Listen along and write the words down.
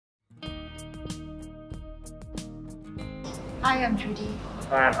Hi, I'm Judy.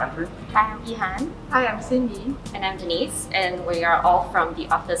 Hi, I'm Andrew. Hi, I'm Ihan. Hi, I'm Cindy. And I'm Denise, and we are all from the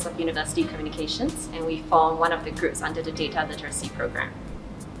Office of University Communications, and we form one of the groups under the Data Literacy Programme.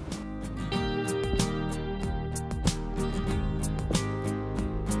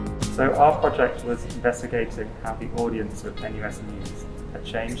 So our project was investigating how the audience of NUS News had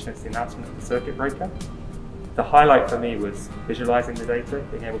changed since the announcement of the circuit breaker. The highlight for me was visualizing the data,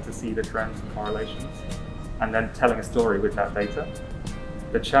 being able to see the trends and correlations, and then telling a story with that data.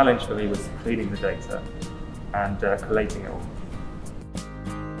 The challenge for me was cleaning the data and collating it all.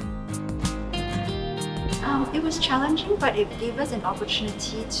 It was challenging, but it gave us an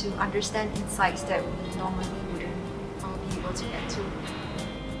opportunity to understand insights that we normally wouldn't be able to get to.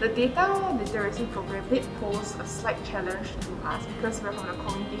 The Data Literacy Programme did pose a slight challenge to us because we're from the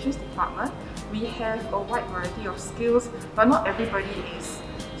Communications Department. We have a wide variety of skills, but not everybody is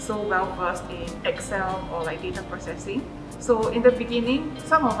so well versed in Excel or data processing. So in the beginning,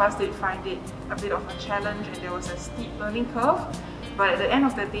 some of us did find it a bit of a challenge and there was a steep learning curve. But at the end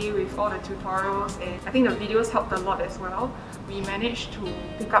of the day, with all the tutorials and I think the videos helped a lot as well, we managed to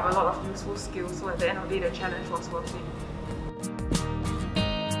pick up a lot of useful skills. So at the end of the day, the challenge was worth it.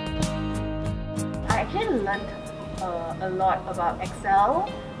 I actually learned a lot about Excel,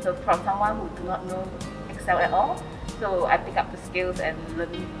 so from someone who do not know Excel at all. So I pick up the skills and learn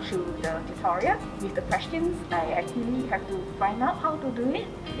through the tutorial. With the questions, I actually have to find out how to do it.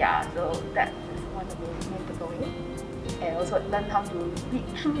 Yeah, so that is one of the main takeaways. And also learn how to read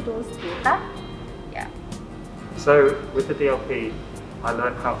through those data. Yeah. So with the DLP, I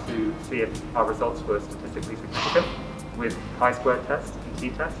learned how to see if our results were statistically significant with chi-square tests and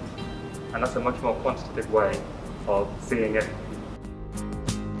t-tests. And that's a much more quantitative way of seeing it.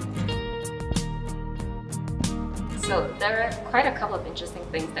 So there are quite a couple of interesting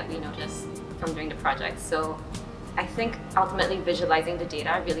things that we noticed from doing the project. So I think ultimately visualizing the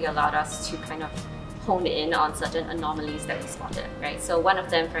data really allowed us to kind of hone in on certain anomalies that we spotted, right? So one of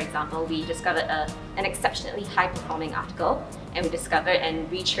them, for example, we discovered an exceptionally high-performing article, and we discovered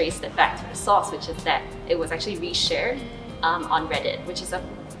and retraced it back to the source, which is that it was actually reshared on Reddit, which is a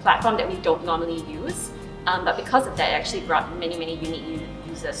platform that we don't normally use. But because of that, it actually brought many unique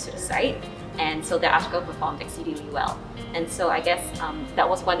users to the site. And so the article performed exceedingly well. And so I guess that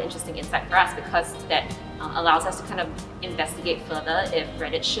was one interesting insight for us, because that allows us to kind of investigate further if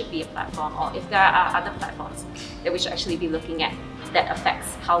Reddit should be a platform or if there are other platforms that we should actually be looking at that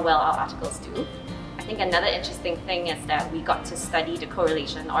affects how well our articles do. I think another interesting thing is that we got to study the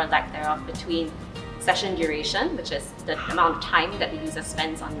correlation or lack thereof between session duration, which is the amount of time that the user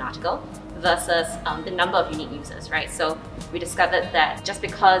spends on an article, versus the number of unique users, right? So we discovered that just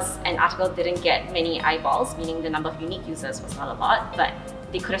because an article didn't get many eyeballs, meaning the number of unique users was not a lot, but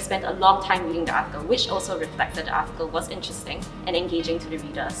they could have spent a long time reading the article, which also reflects that the article was interesting and engaging to the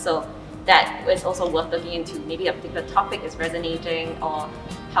reader. So that is also worth looking into. Maybe a particular topic is resonating, or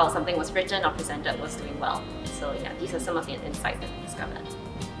how something was written or presented was doing well. So yeah, these are some of the insights that we discovered.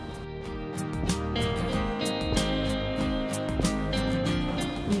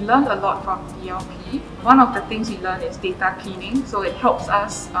 We learned a lot from DLP. One of the things we learned is data cleaning, so it helps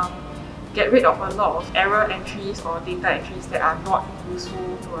us get rid of a lot of error entries or data entries that are not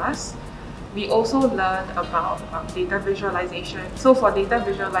useful to us. We also learned about data visualization. So for data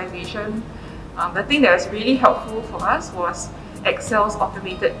visualization, the thing that was really helpful for us was Excel's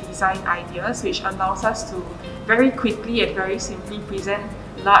automated design ideas, which allows us to very quickly and very simply present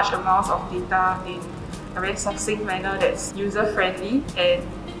large amounts of data in a very succinct manner that's user-friendly and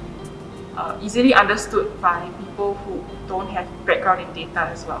easily understood by people who don't have background in data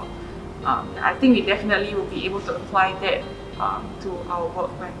as well. I think we definitely will be able to apply that to our work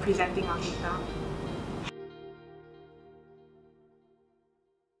when presenting our data.